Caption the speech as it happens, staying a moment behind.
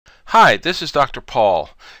Hi, this is Dr.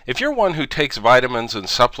 Paul. If you're one who takes vitamins and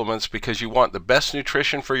supplements because you want the best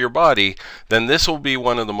nutrition for your body, then this will be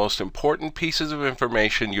one of the most important pieces of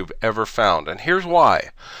information you've ever found. And here's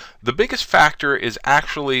why. The biggest factor is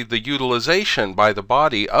actually the utilization by the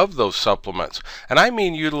body of those supplements. And I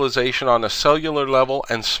mean utilization on a cellular level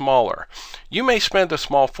and smaller. You may spend a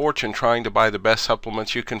small fortune trying to buy the best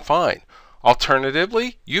supplements you can find.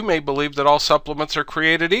 Alternatively, you may believe that all supplements are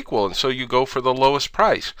created equal, and so you go for the lowest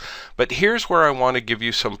price. But here's where I want to give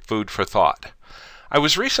you some food for thought. I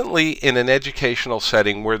was recently in an educational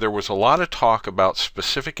setting where there was a lot of talk about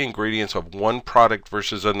specific ingredients of one product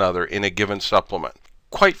versus another in a given supplement.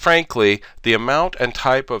 Quite frankly, the amount and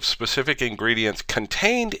type of specific ingredients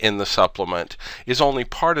contained in the supplement is only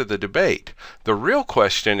part of the debate. The real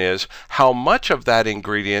question is how much of that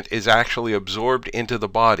ingredient is actually absorbed into the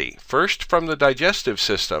body, first from the digestive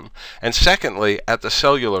system, and secondly at the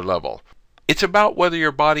cellular level. It's about whether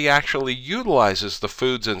your body actually utilizes the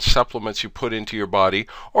foods and supplements you put into your body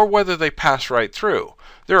or whether they pass right through.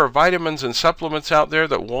 There are vitamins and supplements out there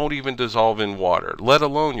that won't even dissolve in water, let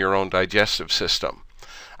alone your own digestive system.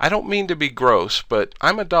 I don't mean to be gross, but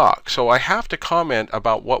I'm a doc, so I have to comment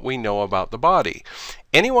about what we know about the body.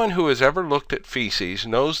 Anyone who has ever looked at feces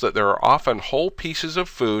knows that there are often whole pieces of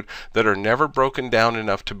food that are never broken down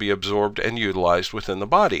enough to be absorbed and utilized within the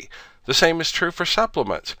body. The same is true for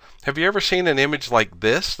supplements. Have you ever seen an image like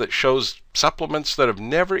this that shows supplements that have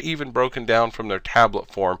never even broken down from their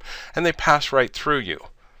tablet form and they pass right through you?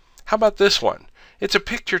 How about this one? It's a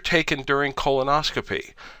picture taken during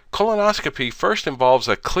colonoscopy. Colonoscopy first involves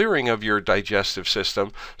a clearing of your digestive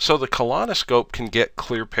system so the colonoscope can get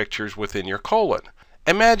clear pictures within your colon.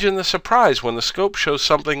 Imagine the surprise when the scope shows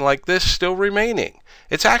something like this still remaining.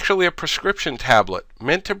 It's actually a prescription tablet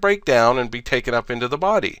meant to break down and be taken up into the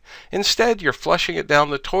body. Instead, you're flushing it down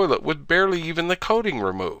the toilet with barely even the coating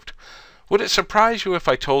removed. Would it surprise you if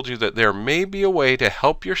I told you that there may be a way to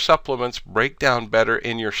help your supplements break down better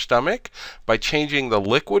in your stomach by changing the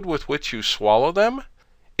liquid with which you swallow them?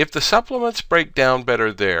 If the supplements break down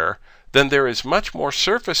better there, then there is much more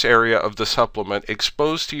surface area of the supplement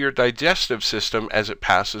exposed to your digestive system as it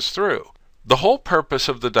passes through. The whole purpose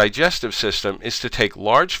of the digestive system is to take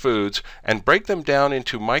large foods and break them down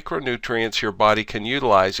into micronutrients your body can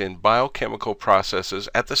utilize in biochemical processes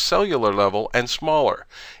at the cellular level and smaller.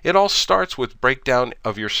 It all starts with breakdown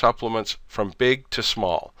of your supplements from big to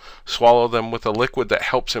small. Swallow them with a liquid that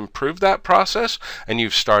helps improve that process, and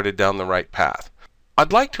you've started down the right path.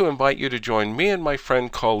 I'd like to invite you to join me and my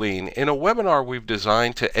friend Colleen in a webinar we've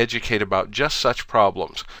designed to educate about just such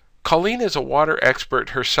problems. Colleen is a water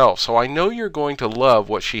expert herself, so I know you're going to love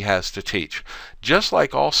what she has to teach. Just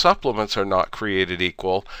like all supplements are not created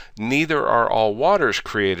equal, neither are all waters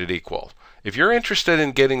created equal. If you're interested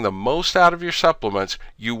in getting the most out of your supplements,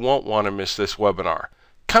 you won't want to miss this webinar.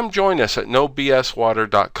 Come join us at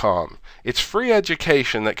nobswater.com. It's free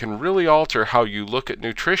education that can really alter how you look at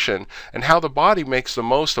nutrition and how the body makes the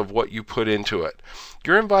most of what you put into it.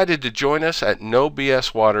 You're invited to join us at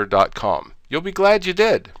nobswater.com. You'll be glad you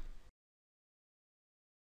did.